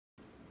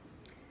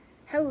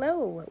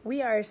Hello,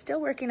 we are still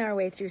working our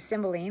way through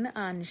Cymbeline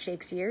on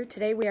Shakesyear.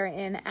 Today we are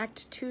in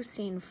Act 2,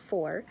 Scene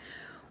 4,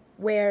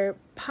 where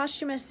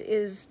Posthumus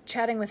is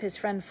chatting with his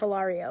friend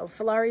Philario.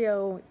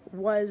 Philario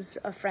was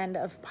a friend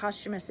of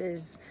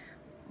Posthumus's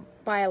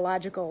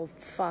biological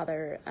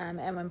father,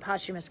 and when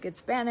Posthumus gets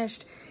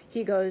banished,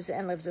 he goes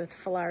and lives with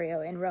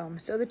Philario in Rome.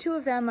 So the two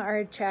of them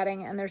are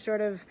chatting, and they're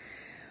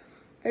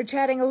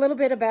chatting a little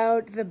bit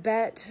about the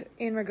bet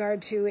in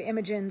regard to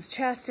Imogen's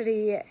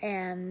chastity,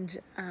 and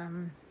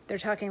they're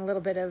talking a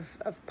little bit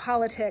of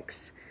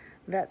politics,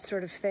 that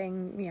sort of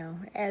thing, you know,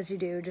 as you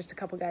do, just a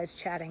couple guys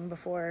chatting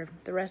before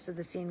the rest of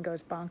the scene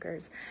goes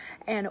bonkers.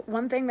 And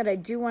one thing that I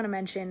do want to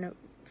mention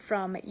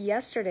from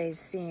yesterday's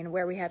scene,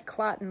 where we had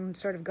Cloten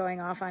sort of going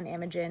off on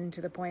Imogen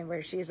to the point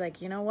where she's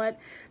like, you know what,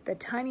 the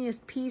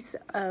tiniest piece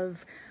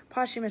of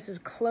Posthumus's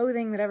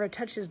clothing that ever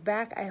touches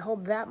back, I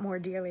hold that more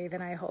dearly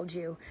than I hold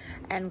you.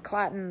 And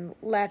Cloten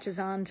latches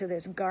on to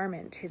this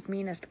garment, his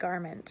meanest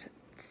garment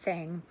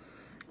thing.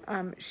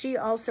 She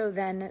also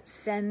then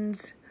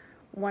sends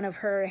one of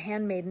her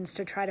handmaidens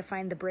to try to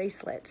find the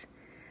bracelet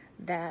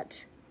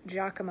that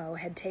Giacomo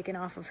had taken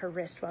off of her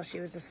wrist while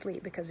she was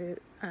asleep, because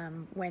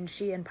when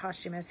she and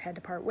Posthumus had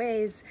to part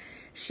ways,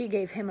 she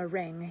gave him a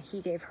ring, he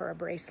gave her a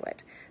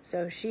bracelet.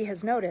 So she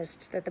has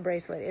noticed that the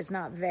bracelet is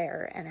not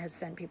there and has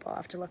sent people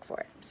off to look for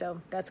it.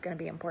 So that's going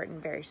to be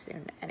important very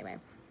soon anyway.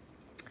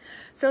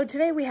 So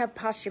today we have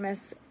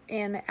Posthumus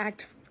in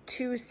Act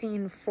 2,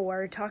 Scene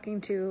 4,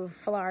 talking to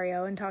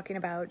Philario and talking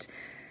about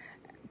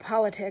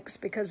politics,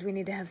 because we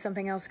need to have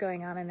something else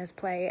going on in this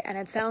play. And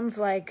it sounds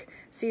like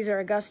Caesar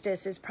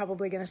Augustus is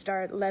probably going to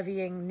start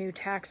levying new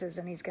taxes,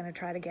 and he's going to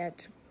try to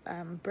get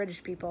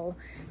British people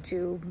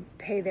to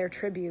pay their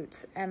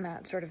tributes and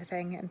that sort of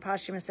thing. And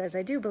Posthumus says,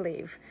 I do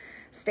believe,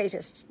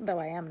 statist though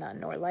I am none,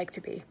 nor like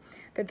to be,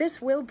 that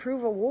this will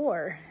prove a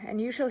war, and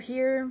you shall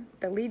hear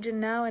the legion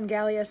now in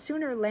Gallia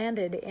sooner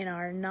landed in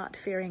our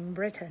not-fearing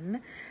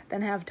Britain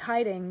than have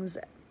tidings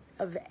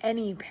of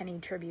any penny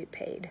tribute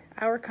paid.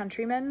 Our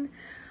countrymen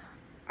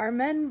are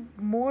men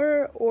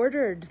more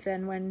ordered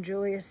than when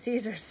Julius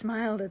Caesar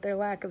smiled at their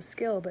lack of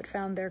skill, but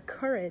found their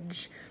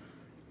courage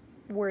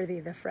worthy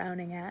the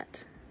frowning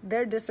at.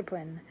 Their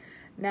discipline,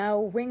 now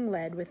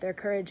wing-led with their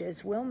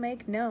courages, will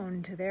make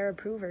known to their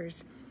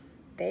approvers.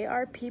 They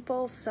are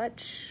people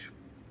such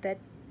that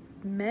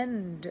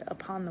mend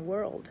upon the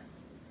world.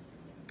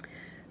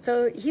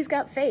 So he's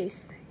got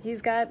faith.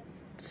 He's got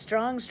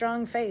strong,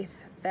 strong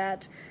faith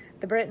that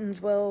the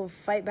Britons will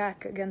fight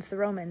back against the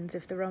Romans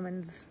if the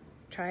Romans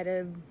try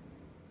to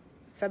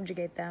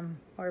subjugate them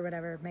or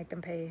whatever, make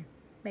them pay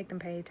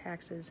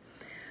taxes.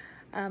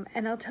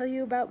 And I'll tell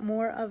you about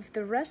more of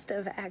the rest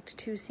of Act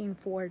 2, Scene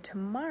 4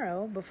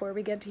 tomorrow, before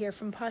we get to hear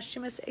from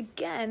Posthumus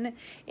again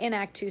in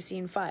Act 2,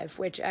 Scene 5,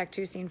 which Act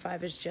 2, Scene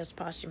 5 is just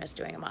Posthumus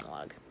doing a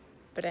monologue.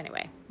 But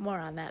anyway, more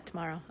on that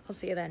tomorrow. I'll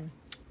see you then.